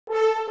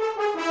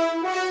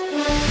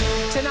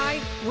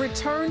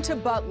return to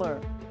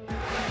Butler.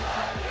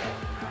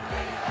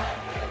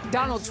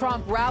 Donald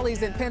Trump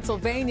rallies in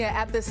Pennsylvania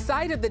at the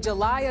site of the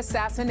July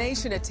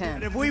assassination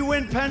attempt. If we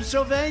win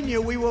Pennsylvania,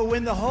 we will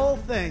win the whole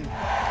thing.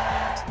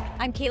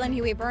 I'm Caitlin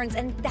Huey-Burns,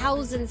 and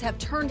thousands have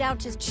turned out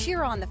to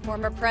cheer on the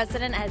former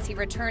president as he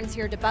returns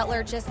here to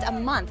Butler just a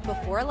month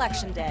before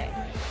Election Day.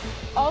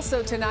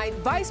 Also tonight,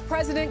 Vice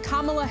President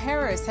Kamala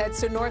Harris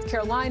heads to North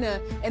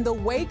Carolina in the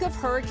wake of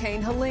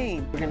Hurricane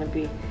Helene. We're going to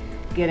be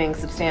getting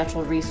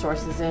substantial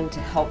resources in to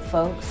help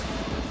folks.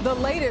 The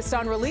latest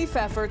on relief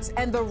efforts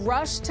and the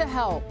rush to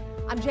help.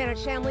 I'm Janet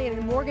Shamley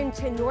in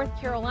Morganton, North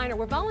Carolina,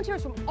 where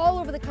volunteers from all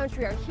over the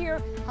country are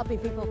here helping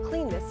people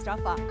clean this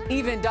stuff up.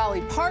 Even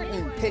Dolly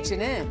Parton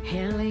pitching in.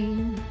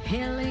 Hailing,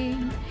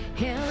 hailing,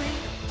 hailing.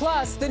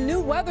 Plus, the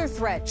new weather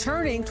threat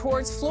churning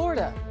towards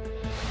Florida.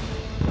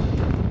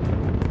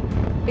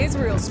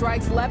 Israel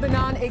strikes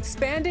Lebanon,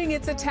 expanding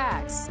its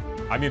attacks.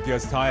 I'm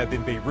Imtiaz Tayeb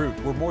in Beirut,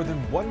 where more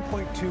than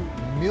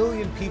 1.2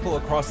 million people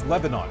across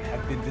Lebanon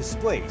have been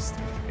displaced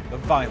in the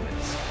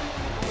violence.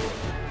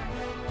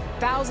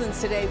 Thousands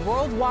today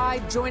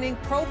worldwide joining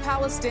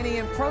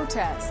pro-Palestinian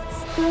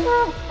protests.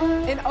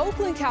 In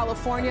Oakland,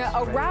 California,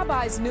 a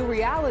rabbi's new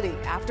reality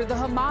after the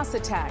Hamas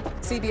attack.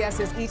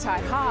 CBS's Itai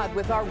Had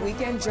with our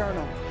Weekend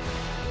Journal.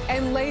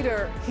 And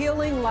later,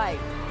 healing light.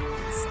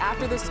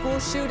 After the school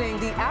shooting,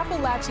 the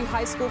Appalachia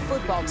High School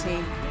football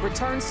team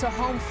returns to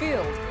home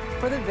field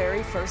for the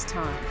very first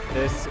time.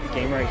 This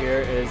game right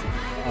here is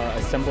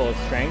a symbol of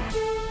strength.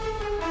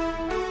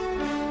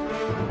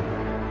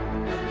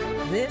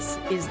 This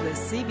is the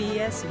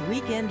CBS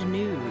Weekend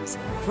News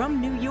from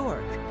New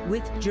York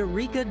with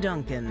Jerika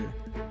Duncan.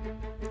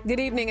 Good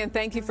evening and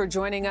thank you for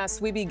joining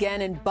us. We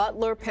begin in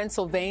Butler,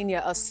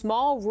 Pennsylvania, a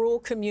small rural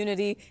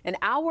community an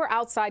hour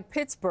outside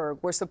Pittsburgh,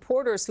 where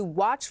supporters who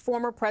watched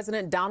former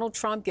President Donald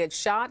Trump get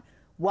shot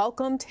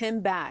welcomed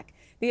him back.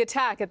 The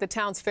attack at the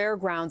town's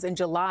fairgrounds in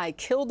July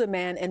killed a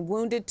man and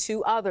wounded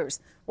 2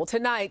 others. Well,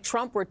 tonight,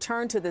 Trump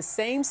returned to the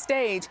same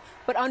stage,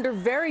 but under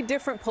very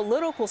different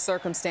political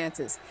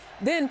circumstances.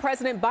 Then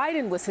President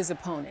Biden was his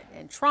opponent,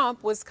 and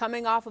Trump was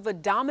coming off of a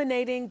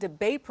dominating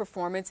debate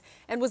performance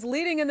and was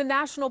leading in the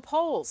national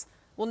polls.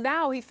 Well,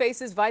 now he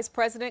faces Vice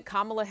President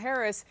Kamala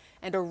Harris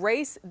and a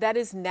race that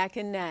is neck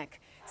and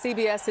neck.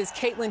 CBS's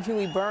Caitlin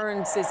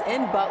Huey-Burns is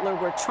in Butler,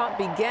 where Trump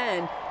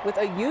began with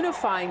a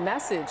unifying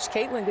message.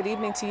 Caitlin, good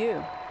evening to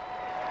you.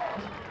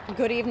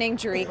 Good evening,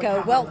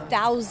 Jerika. Well,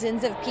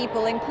 thousands of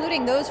people,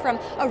 including those from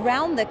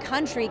around the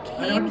country,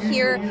 came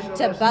here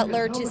to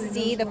Butler to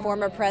see the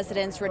former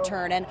president's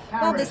return. And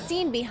while the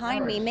scene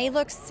behind me may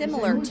look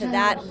similar to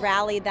that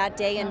rally that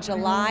day in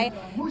July,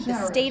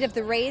 the state of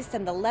the race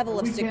and the level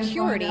of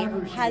security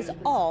has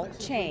all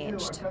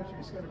changed.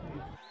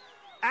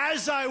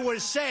 As I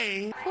was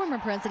saying, Former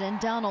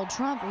President Donald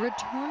Trump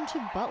returned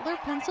to Butler,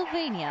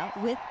 Pennsylvania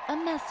with a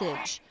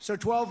message. so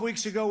 12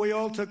 weeks ago, we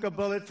all took a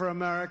bullet for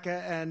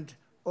America, and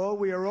all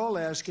we are all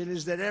asking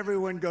is that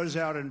everyone goes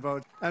out and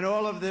vote. And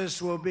all of this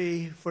will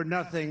be for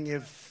nothing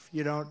if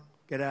you don't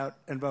get out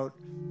and vote.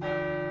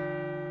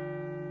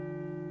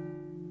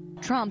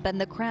 Trump and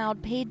the crowd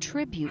paid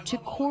tribute to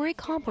Corey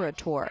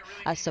Comparator,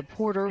 a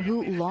supporter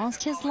who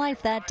lost his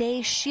life that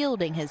day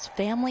shielding his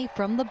family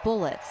from the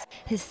bullets.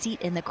 His seat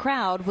in the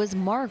crowd was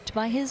marked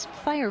by his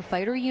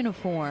firefighter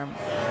uniform.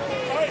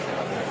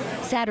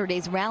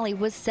 Saturday's rally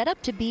was set up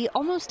to be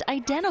almost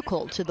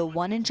identical to the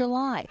one in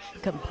July,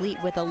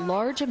 complete with a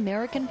large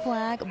American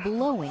flag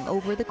blowing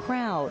over the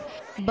crowd,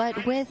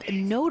 but with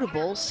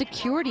notable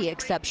security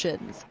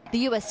exceptions. The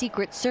U.S.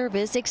 Secret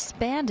Service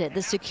expanded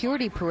the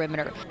security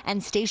perimeter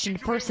and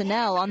stationed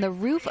personnel on the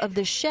roof of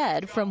the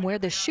shed from where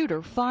the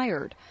shooter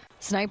fired.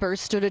 Snipers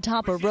stood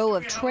atop a row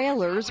of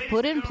trailers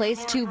put in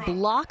place to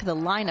block the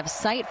line of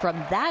sight from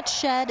that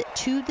shed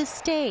to the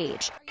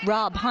stage.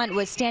 Rob Hunt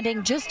was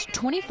standing just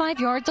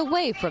 25 yards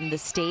away from the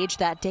stage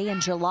that day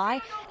in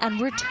July and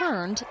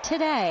returned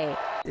today.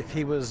 If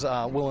he was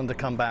willing to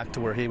come back to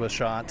where he was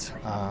shot,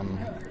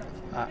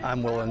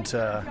 I'm willing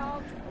to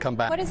come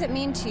back. What does it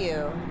mean to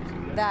you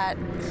that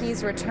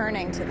he's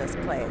returning to this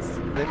place?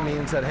 It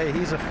means that, hey,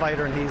 he's a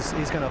fighter and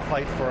he's going to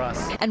fight for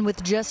us. And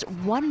with just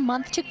 1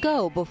 month to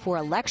go before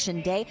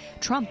Election Day,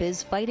 Trump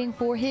is fighting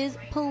for his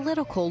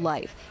political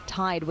life,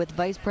 tied with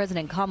Vice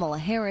President Kamala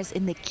Harris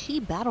in the key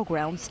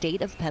battleground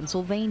state of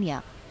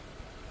Pennsylvania.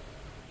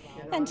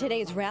 And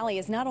today's rally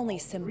is not only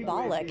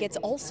symbolic, it's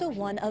also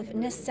one of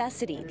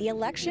necessity. The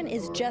election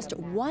is just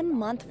 1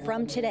 month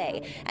from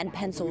today, and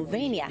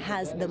Pennsylvania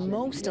has the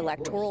most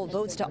electoral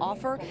votes to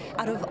offer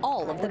out of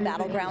all of the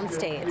battleground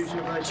states.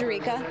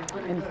 Jerika?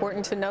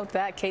 Important to note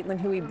that. Caitlin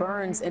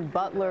Huey-Burns in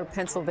Butler,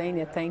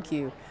 Pennsylvania. Thank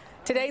you.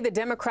 Today, the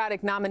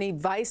Democratic nominee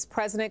Vice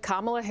President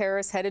Kamala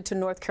Harris headed to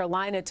North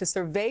Carolina to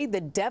survey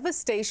the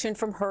devastation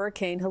from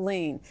Hurricane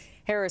Helene.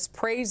 Harris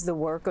praised the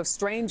work of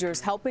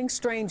strangers helping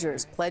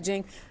strangers,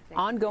 pledging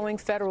ongoing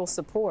federal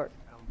support.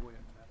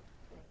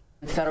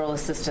 Federal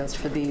assistance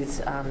for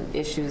these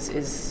issues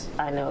is,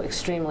 I know,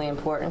 extremely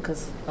important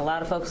because a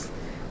lot of folks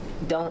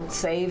don't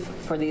save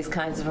for these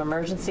kinds of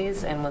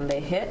emergencies, and when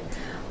they hit,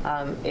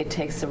 it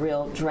takes a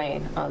real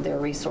drain on their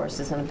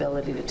resources and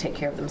ability to take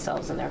care of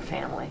themselves and their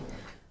family.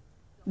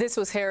 This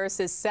was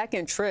Harris's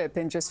second trip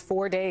in just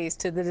 4 days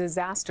to the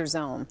disaster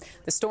zone.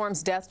 The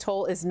storm's death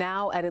toll is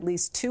now at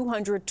least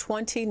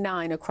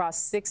 229 across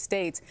 6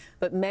 states,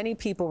 but many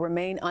people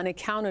remain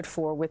unaccounted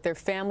for, with their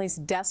families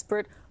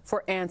desperate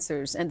for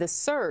answers, and the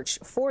search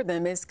for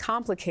them is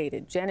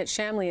complicated. Janet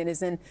Shamlian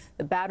is in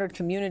the battered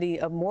community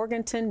of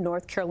Morganton,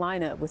 North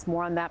Carolina, with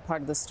more on that part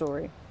of the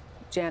story.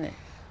 Janet.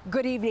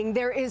 Good evening.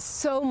 There is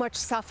so much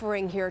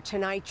suffering here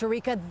tonight,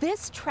 Jerika.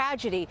 This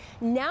tragedy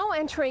now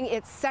entering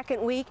its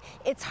second week,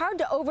 it's hard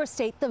to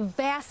overstate the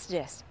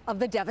vastness of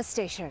the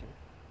devastation.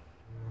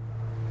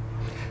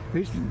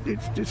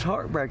 It's just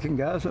heartbreaking,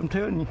 guys, I'm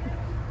telling you.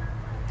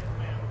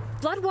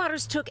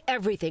 Floodwaters took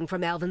everything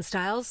from Alvin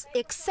Stiles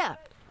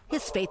except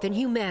his faith in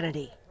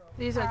humanity.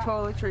 These are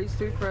toiletries,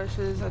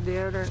 toothbrushes, a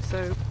deodorant,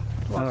 soap,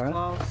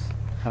 washcloths.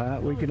 All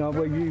right, we can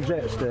always use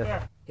that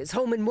stuff. His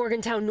home in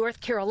Morgantown, North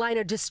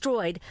Carolina,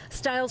 destroyed.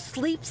 Stiles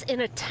sleeps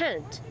in a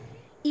tent.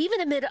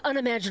 Even amid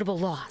unimaginable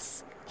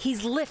loss,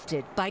 he's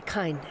lifted by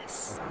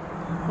kindness.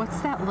 What's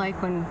that like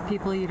when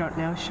people you don't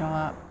know show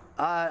up?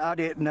 I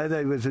didn't know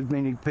there was as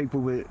many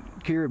people that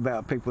care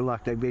about people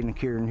like they've been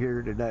caring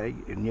here today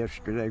and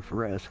yesterday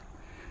for us.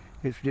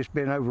 It's just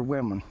been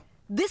overwhelming.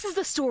 This is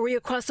the story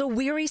across a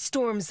weary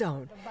storm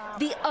zone.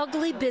 The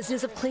ugly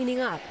business of cleaning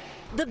up.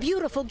 The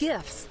beautiful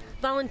gifts,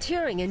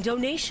 volunteering and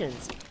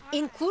donations,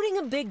 including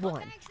a big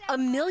one,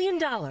 $1 million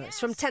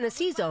from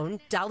Tennessee's own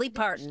Dolly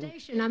Parton.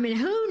 I mean,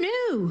 who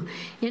knew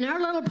in our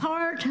little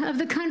part of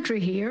the country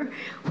here,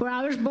 where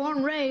I was born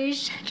and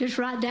raised, just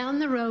right down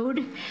the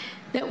road,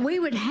 that we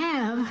would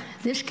have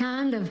this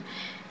kind of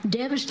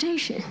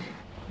devastation.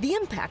 The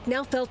impact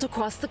now felt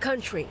across the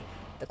country.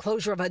 The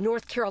closure of a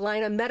North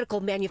Carolina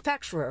medical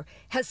manufacturer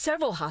has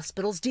several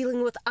hospitals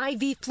dealing with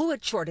IV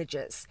fluid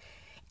shortages.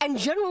 And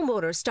General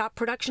Motors stopped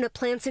production at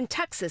plants in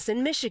Texas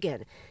and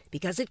Michigan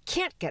because it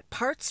can't get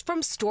parts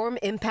from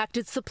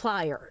storm-impacted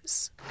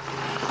suppliers.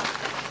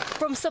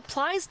 From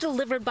supplies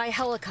delivered by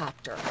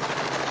helicopter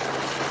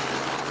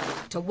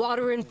to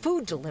water and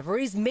food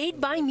deliveries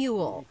made by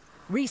mule,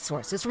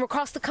 resources from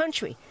across the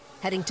country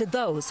heading to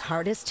those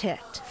hardest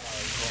hit.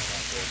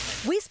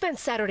 We spent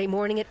Saturday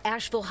morning at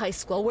Asheville High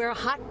School, where a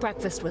hot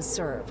breakfast was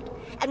served,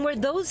 and where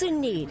those in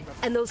need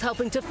and those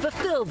helping to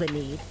fulfill the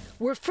need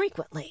were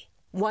frequently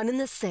one and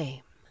the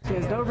same.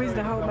 There's no reason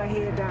to hold my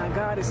head down.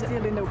 God is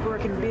still in the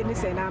working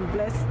business, and I'm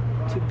blessed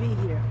to be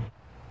here.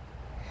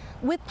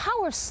 With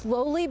power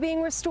slowly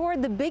being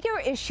restored, the bigger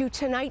issue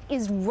tonight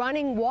is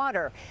running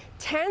water.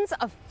 Tens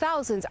of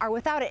thousands are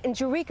without it. In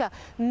Jerika,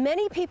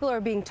 many people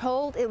are being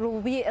told it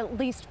will be at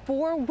least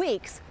 4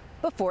 weeks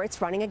before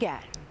it's running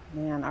again.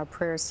 Man, our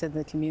prayers to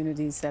the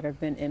communities that have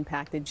been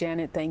impacted.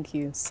 Janet, thank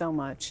you so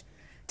much.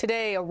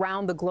 Today,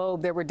 around the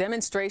globe, there were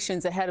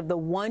demonstrations ahead of the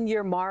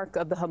 1-year mark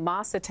of the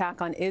Hamas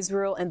attack on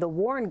Israel and the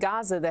war in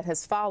Gaza that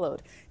has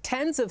followed.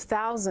 Tens of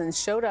thousands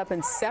showed up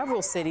in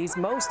several cities,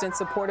 most in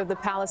support of the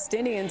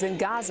Palestinians in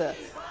Gaza.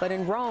 But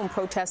in Rome,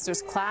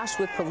 protesters clashed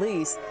with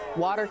police.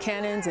 Water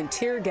cannons and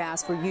tear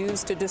gas were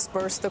used to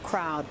disperse the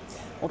crowd.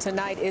 Well,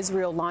 tonight,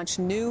 Israel launched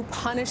new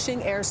punishing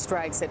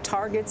airstrikes at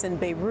targets in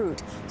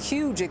Beirut.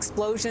 Huge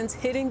explosions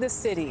hitting the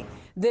city.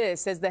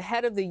 This as the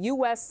head of the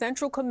U.S.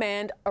 Central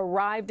Command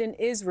arrived in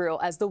Israel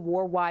as the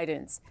war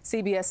widens.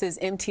 CBS's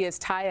MTS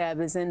Tayeb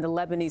is in the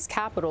Lebanese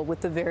capital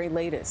with the very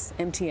latest.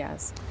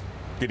 MTS.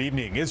 Good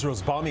evening.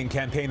 Israel's bombing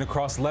campaign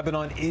across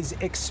Lebanon is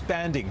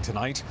expanding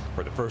tonight.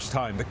 For the first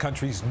time, the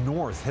country's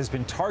north has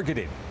been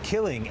targeted,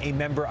 killing a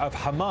member of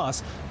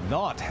Hamas,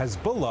 not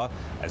Hezbollah,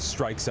 as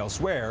strikes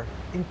elsewhere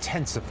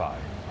intensify.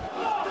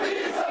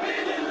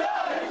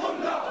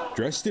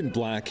 Dressed in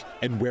black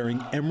and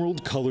wearing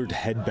emerald-colored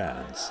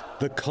headbands,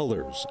 the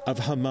colors of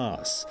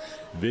Hamas.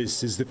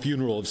 This is the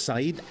funeral of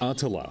Saeed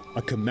Attallah,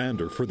 a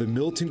commander for the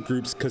militant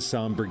group's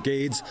Qassam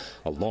brigades,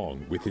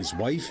 along with his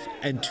wife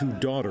and 2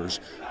 daughters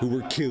who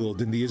were killed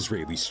in the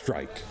Israeli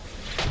strike.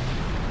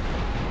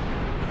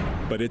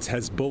 But it's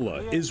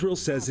Hezbollah Israel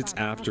says it's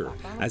after,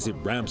 as it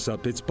ramps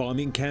up its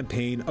bombing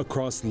campaign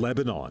across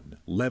Lebanon,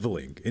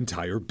 leveling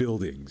entire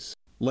buildings.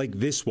 Like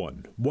this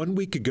one. 1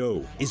 week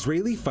ago,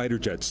 Israeli fighter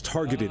jets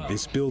targeted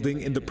this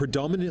building in the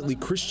predominantly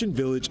Christian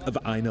village of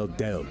Ain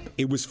el-Delb.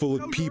 It was full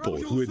of people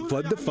who had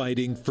fled the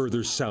fighting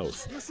further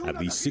south. At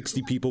least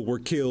 60 people were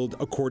killed,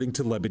 according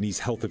to Lebanese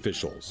health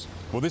officials.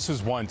 Well, this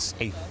was once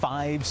a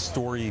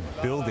 5-story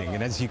building,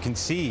 and as you can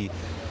see,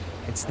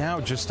 it's now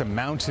just a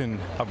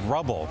mountain of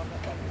rubble.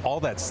 All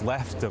that's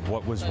left of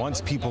what was once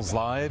people's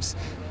lives,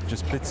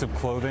 just bits of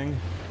clothing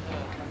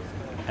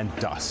and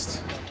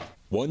dust.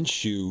 One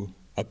shoe,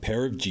 a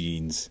pair of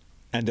jeans,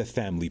 and a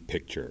family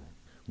picture.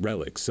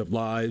 Relics of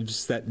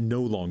lives that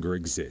no longer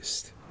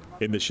exist.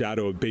 In the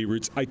shadow of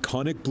Beirut's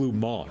iconic blue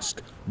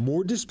mosque,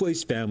 more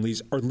displaced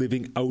families are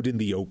living out in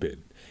the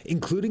open,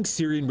 including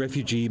Syrian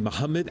refugee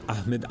Mohammed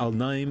Ahmed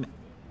Al-Naim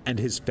and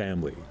his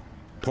family.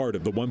 part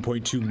of the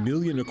 1.2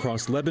 million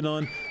across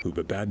Lebanon who've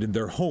abandoned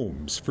their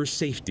homes for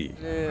safety.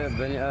 We had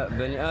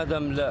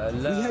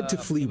to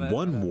flee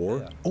one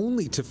war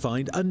only to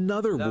find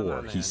another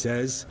war, he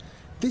says.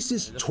 This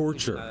is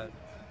torture.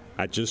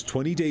 At just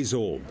 20 days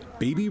old,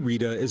 baby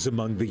Rita is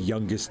among the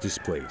youngest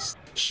displaced.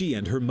 She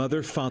and her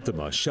mother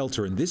Fatima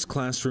shelter in this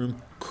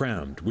classroom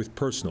crammed with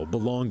personal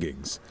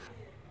belongings.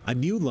 A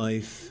new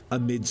life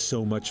amid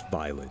so much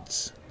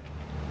violence.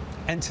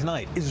 And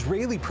tonight,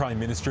 Israeli Prime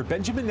Minister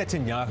Benjamin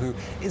Netanyahu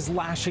is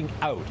lashing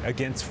out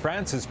against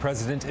France's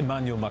President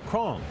Emmanuel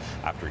Macron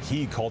after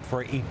he called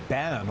for a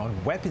ban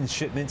on weapons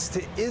shipments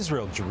to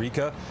Israel,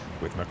 Jerika,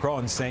 with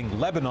Macron saying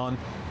Lebanon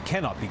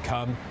cannot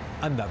become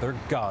another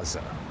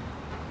Gaza.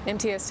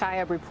 MTS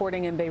Tayeb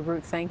reporting in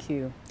Beirut. Thank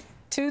you.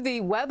 To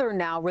the weather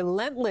now.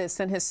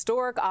 Relentless and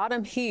historic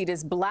autumn heat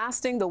is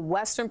blasting the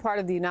western part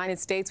of the United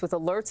States with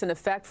alerts in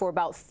effect for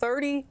about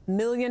 30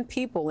 million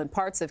people in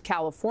parts of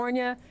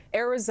California,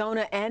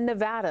 Arizona, and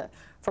Nevada.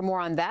 For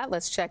more on that,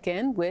 let's check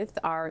in with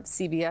our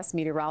CBS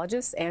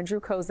meteorologist, Andrew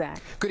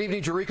Kozak. Good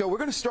evening, Jerika. We're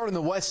going to start in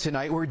the west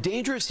tonight, where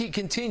dangerous heat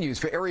continues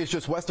for areas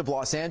just west of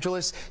Los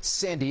Angeles,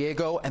 San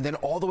Diego, and then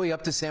all the way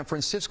up to San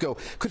Francisco.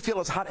 Could feel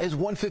as hot as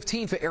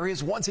 115 for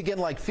areas once again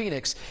like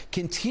Phoenix,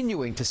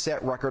 continuing to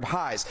set record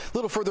highs. A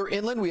little further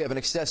inland, we have an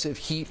excessive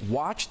heat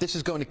watch. This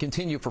is going to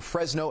continue for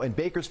Fresno and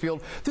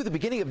Bakersfield through the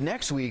beginning of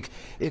next week.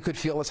 It could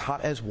feel as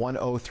hot as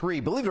 103.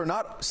 Believe it or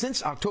not,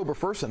 since October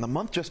 1st, and the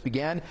month just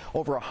began,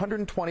 over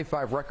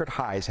 125 record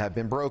highs have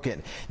been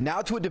broken.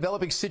 Now to a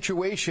developing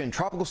situation.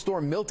 Tropical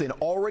storm Milton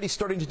already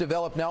starting to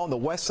develop now on the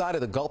west side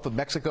of the Gulf of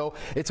Mexico.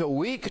 It's a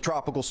weak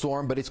tropical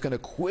storm, but it's going to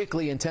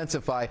quickly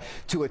intensify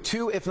to a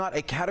 2, if not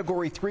a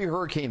Category 3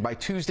 hurricane by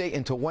Tuesday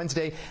into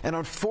Wednesday. And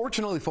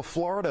unfortunately for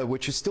Florida,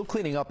 which is still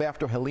cleaning up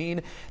after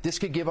Helene, this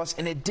could give us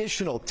an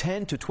additional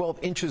 10 to 12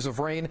 inches of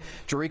rain.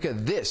 Jerika,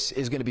 this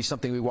is going to be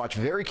something we watch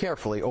very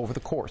carefully over the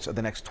course of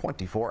the next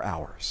 24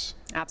 hours.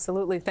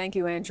 Absolutely. Thank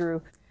you,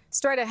 Andrew.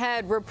 Straight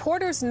ahead,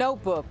 Reporter's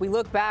Notebook. We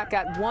look back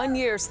at 1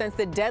 year since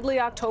the deadly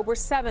October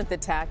 7th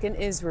attack in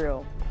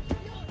Israel.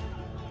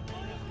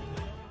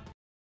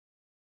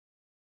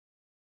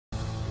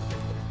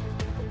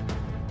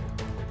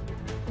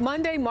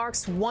 Monday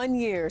marks 1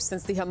 year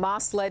since the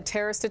Hamas-led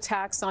terrorist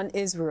attacks on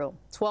Israel.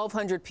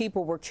 1,200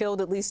 people were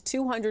killed, at least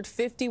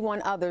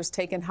 251 others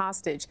taken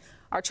hostage.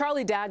 Our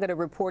Charlie D'Agata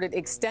reported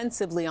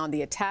extensively on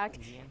the attack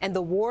and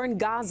the war in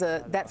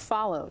Gaza that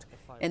followed.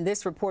 In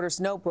this Reporter's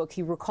Notebook,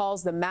 he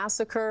recalls the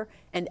massacre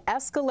and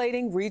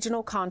escalating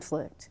regional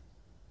conflict.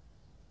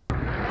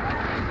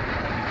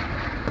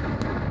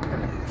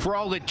 For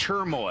all the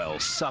turmoil,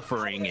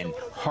 suffering, and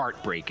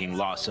heartbreaking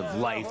loss of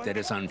life that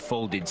has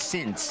unfolded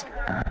since,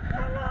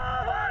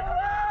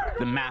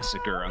 the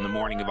massacre on the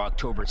morning of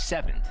October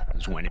 7th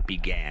is when it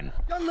began.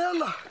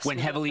 When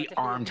heavily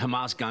armed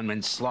Hamas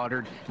gunmen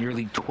slaughtered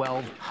nearly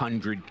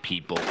 1,200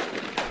 people,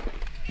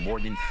 more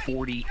than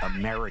 40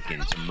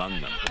 Americans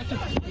among them,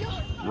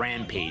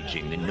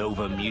 rampaging the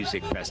Nova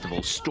Music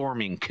Festival,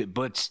 storming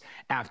kibbutz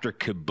after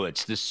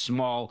kibbutz, the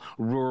small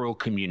rural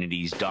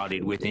communities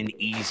dotted within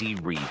easy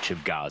reach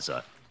of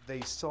Gaza.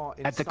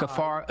 At the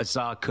Kfar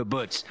Aza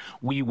kibbutz,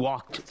 we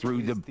walked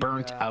through the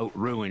burnt-out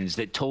ruins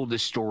that told the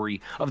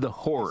story of the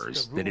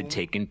horrors that had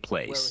taken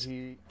place.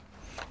 You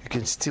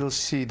can still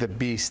see the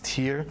beast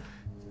here.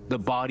 The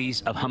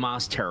bodies of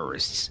Hamas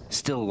terrorists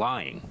still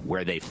lying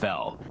where they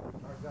fell.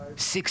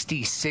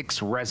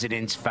 66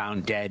 residents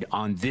found dead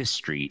on this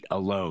street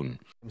alone.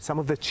 Some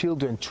of the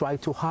children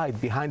tried to hide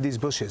behind these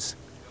bushes,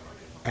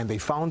 and they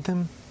found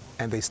them,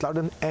 and they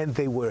slaughtered them, and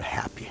they were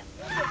happy.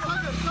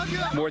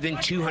 More than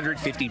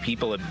 250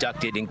 people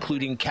abducted,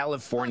 including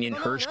Californian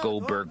Hirsch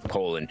Goldberg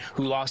Poland,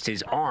 who lost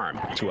his arm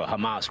to a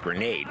Hamas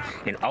grenade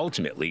and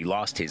ultimately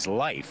lost his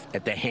life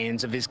at the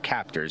hands of his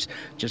captors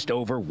just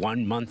over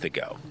 1 month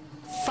ago.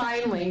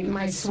 Finally,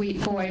 my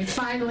sweet boy,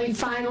 finally,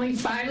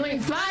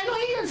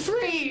 you're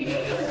free!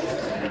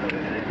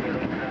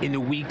 In the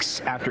weeks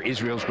after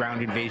Israel's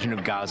ground invasion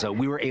of Gaza,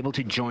 we were able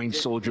to join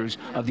soldiers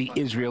of the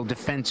Israel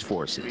Defense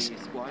Forces.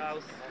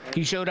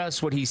 He showed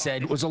us what he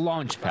said was a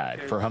launch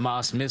pad for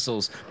Hamas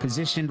missiles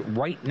positioned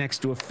right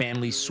next to a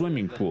family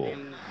swimming pool.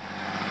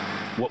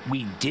 What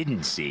we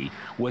didn't see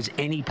was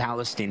any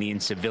Palestinian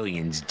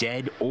civilians,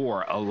 dead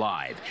or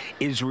alive.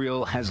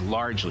 Israel has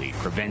largely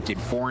prevented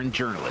foreign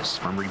journalists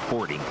from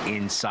reporting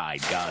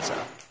inside Gaza.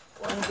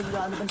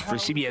 For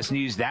CBS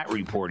News, that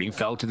reporting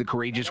fell to the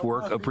courageous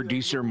work of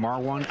producer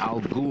Marwan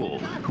Al-Ghul,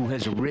 who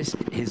has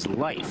risked his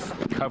life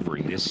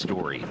covering this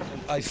story.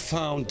 I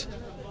found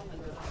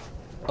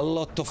a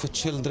lot of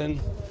children,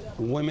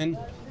 women,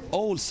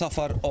 all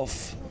suffer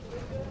of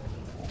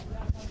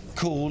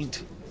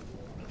cold,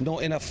 no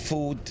enough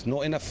food,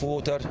 no enough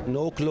water,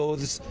 no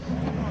clothes.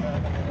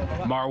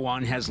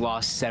 Marwan has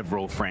lost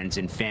several friends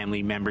and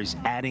family members,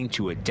 adding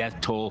to a death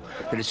toll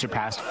that has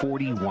surpassed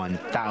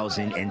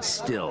 41,000 and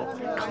still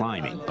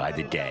climbing by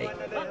the day.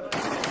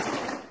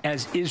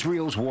 As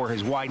Israel's war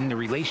has widened, the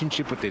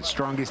relationship with its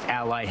strongest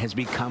ally has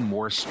become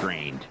more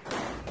strained.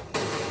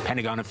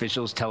 Pentagon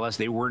officials tell us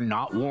they were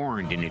not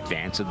warned in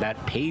advance of that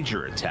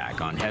pager attack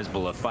on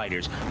Hezbollah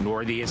fighters,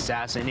 nor the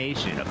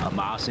assassination of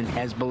Hamas and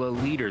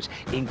Hezbollah leaders,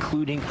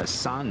 including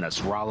Hassan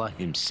Nasrallah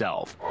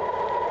himself.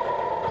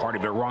 Part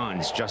of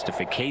Iran's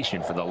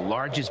justification for the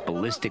largest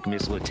ballistic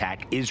missile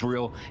attack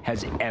Israel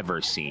has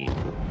ever seen.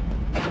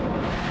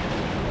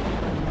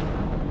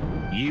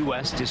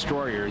 U.S.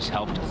 destroyers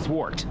helped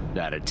thwart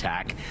that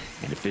attack,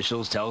 and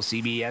officials tell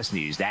CBS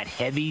News that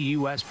heavy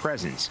U.S.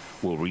 presence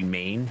will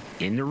remain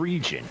in the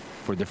region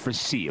for the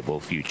foreseeable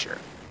future.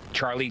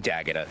 Charlie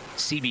D'Agata,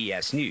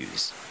 CBS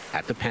News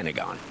at the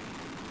Pentagon.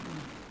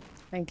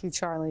 Thank you,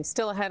 Charlie.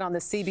 Still ahead on the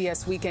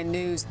CBS Weekend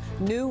News,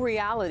 new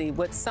reality,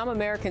 what some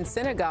American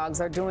synagogues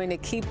are doing to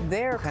keep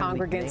their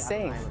congregants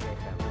safe.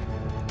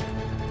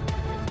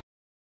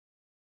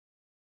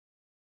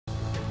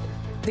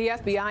 The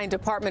FBI and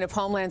Department of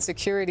Homeland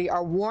Security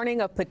are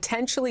warning of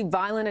potentially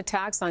violent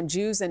attacks on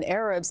Jews and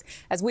Arabs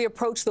as we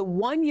approach the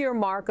one-year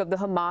mark of the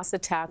Hamas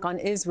attack on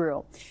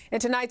Israel. In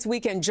tonight's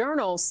Weekend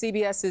Journal,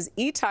 CBS's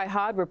Itai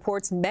Had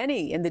reports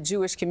many in the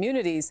Jewish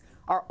communities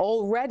are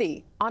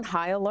already on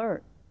high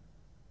alert.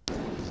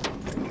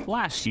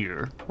 Last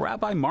year,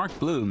 Rabbi Mark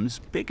Bloom's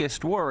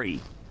biggest worry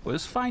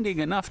was finding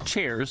enough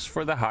chairs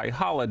for the high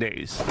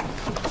holidays.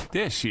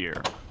 This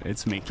year,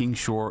 it's making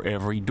sure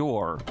every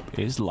door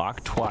is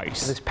locked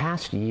twice. This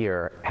past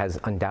year has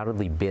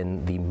undoubtedly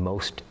been the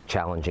most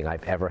challenging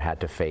I've ever had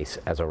to face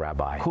as a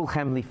rabbi.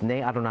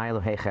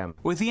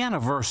 With the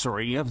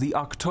anniversary of the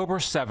October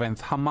 7th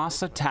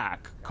Hamas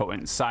attack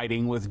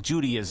coinciding with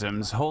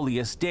Judaism's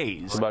holiest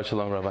days, Shabbat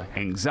Shalom, Rabbi.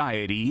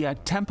 Anxiety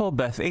at Temple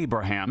Beth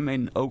Abraham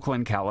in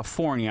Oakland,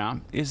 California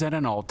is at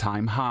an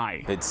all-time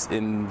high. It's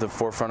in the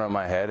forefront of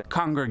my head.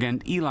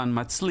 Congregant Ilan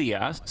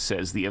Matzlia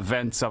says the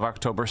events of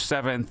October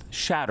 7th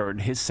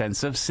shattered his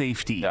sense of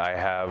safety. I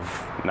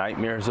have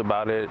nightmares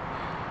about it.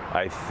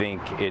 I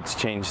think it's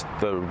changed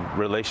the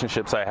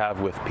relationships I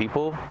have with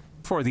people.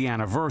 For the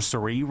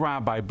anniversary,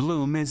 Rabbi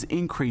Bloom is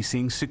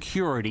increasing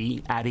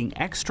security, adding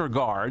extra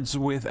guards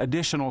with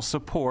additional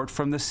support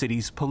from the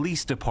city's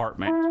police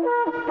department.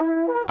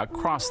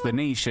 Across the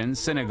nation,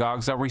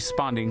 synagogues are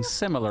responding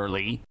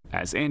similarly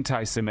as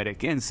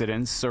anti-Semitic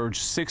incidents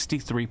surged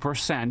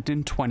 63%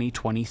 in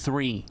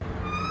 2023.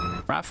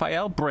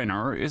 Raphael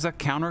Brenner is a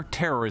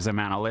counterterrorism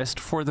analyst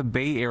for the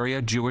Bay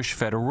Area Jewish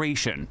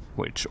Federation,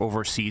 which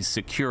oversees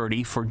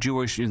security for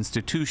Jewish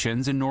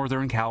institutions in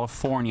Northern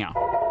California.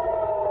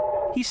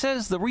 He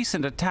says the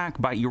recent attack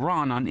by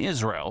Iran on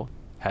Israel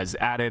has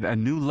added a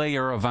new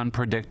layer of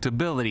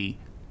unpredictability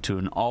to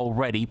an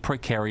already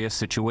precarious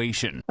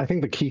situation. I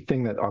think the key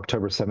thing that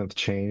October 7th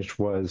changed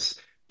was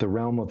the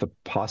realm of the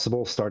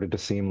possible started to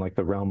seem like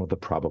the realm of the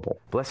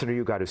probable. Blessed are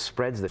you, God, who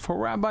spreads the... For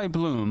Rabbi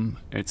Bloom,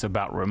 it's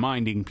about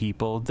reminding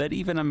people that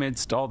even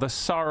amidst all the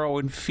sorrow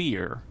and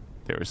fear,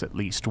 there's at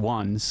least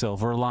one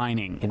silver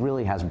lining. It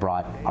really has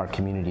brought our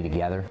community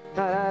together.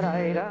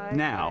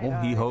 Now,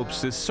 he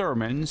hopes this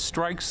sermon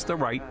strikes the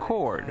right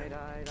chord,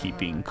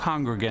 keeping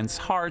congregants'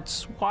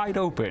 hearts wide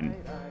open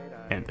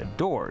and the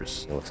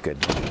doors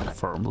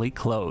firmly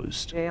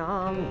closed.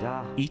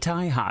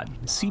 Itai Had,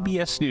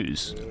 CBS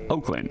News,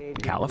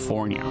 Oakland,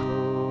 California.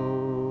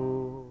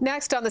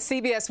 Next on the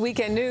CBS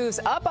Weekend News,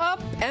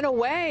 up, and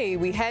away.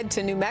 We head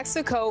to New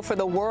Mexico for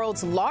the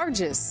world's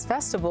largest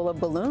festival of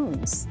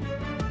balloons.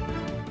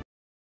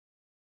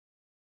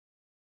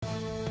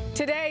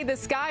 Today, the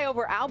sky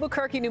over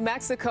Albuquerque, New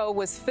Mexico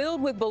was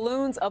filled with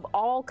balloons of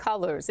all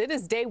colors. It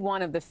is day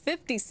one of the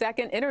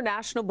 52nd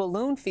International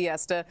Balloon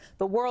Fiesta,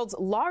 the world's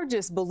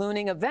largest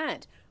ballooning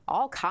event.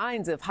 All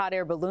kinds of hot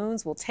air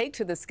balloons will take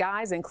to the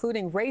skies,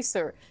 including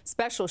racer,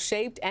 special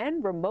shaped,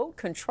 and remote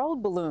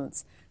controlled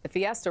balloons. The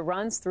fiesta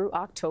runs through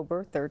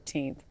October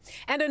 13th.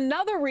 And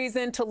another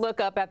reason to look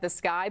up at the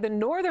sky, the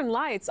Northern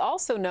Lights,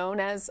 also known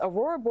as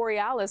Aurora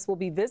Borealis, will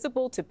be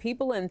visible to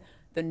people in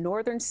the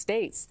northern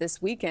states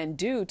this weekend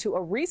due to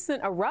a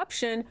recent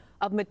eruption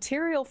of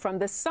material from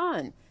the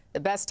sun. The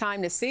best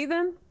time to see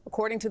them,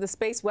 according to the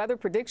Space Weather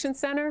Prediction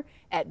Center,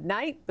 at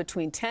night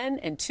between 10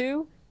 and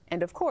 2,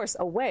 and of course,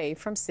 away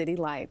from city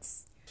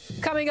lights.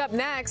 Coming up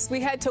next, we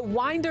head to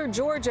Winder,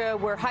 Georgia,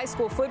 where high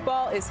school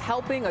football is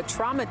helping a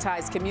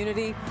traumatized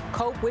community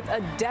cope with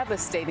a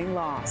devastating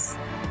loss.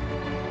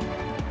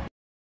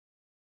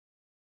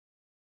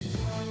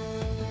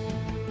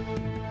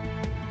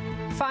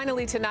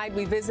 Finally tonight,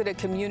 we visit a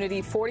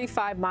community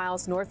 45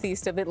 miles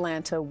northeast of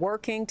Atlanta,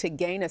 working to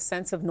gain a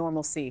sense of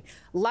normalcy.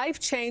 Life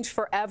changed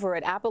forever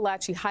at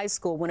Appalachia High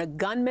School when a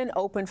gunman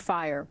opened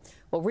fire.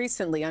 Well,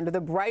 recently, under the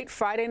bright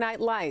Friday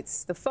night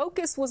lights, the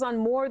focus was on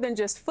more than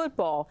just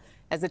football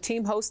as the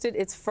team hosted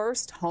its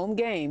first home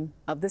game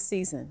of the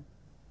season.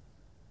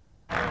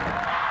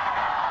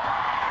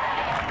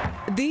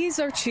 These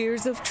are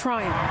cheers of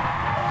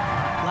triumph.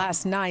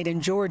 Last night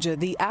in Georgia,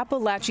 the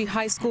Appalachia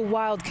High School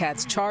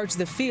Wildcats charged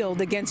the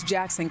field against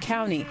Jackson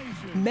County,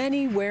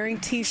 many wearing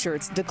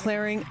T-shirts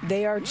declaring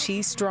they are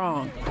Chi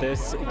Strong.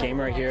 This game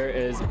right here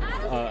is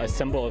a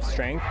symbol of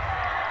strength.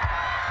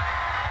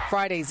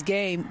 Friday's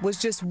game was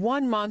just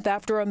 1 month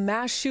after a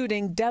mass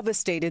shooting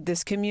devastated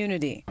this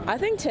community. I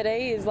think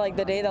today is like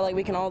the day that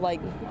we can all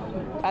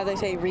as I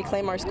say,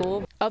 reclaim our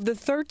school. Of the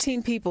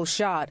 13 people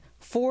shot,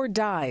 4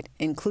 died,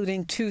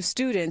 including 2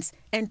 students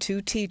and 2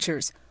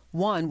 teachers.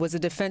 One was a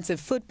defensive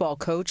football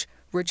coach,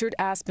 Richard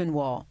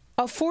Aspinwall.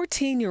 A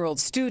 14-year-old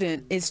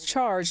student is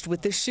charged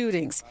with the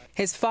shootings.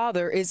 His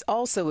father is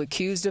also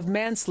accused of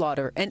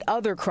manslaughter and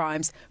other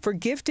crimes for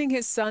gifting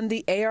his son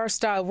the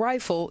AR-style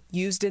rifle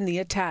used in the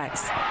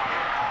attacks.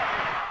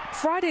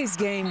 Friday's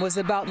game was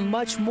about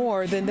much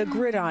more than the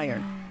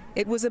gridiron.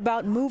 It was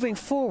about moving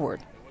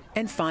forward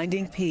and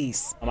finding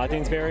peace. I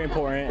think it's very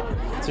important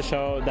to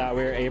show that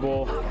we're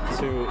able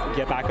to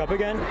get back up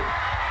again.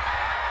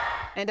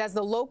 And as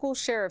the local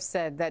sheriff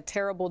said that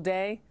terrible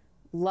day,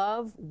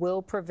 love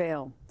will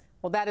prevail.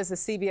 Well, that is the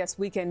CBS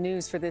Weekend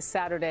News for this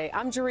Saturday.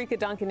 I'm Jerika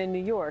Duncan in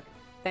New York.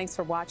 Thanks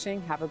for watching.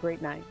 Have a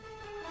great night.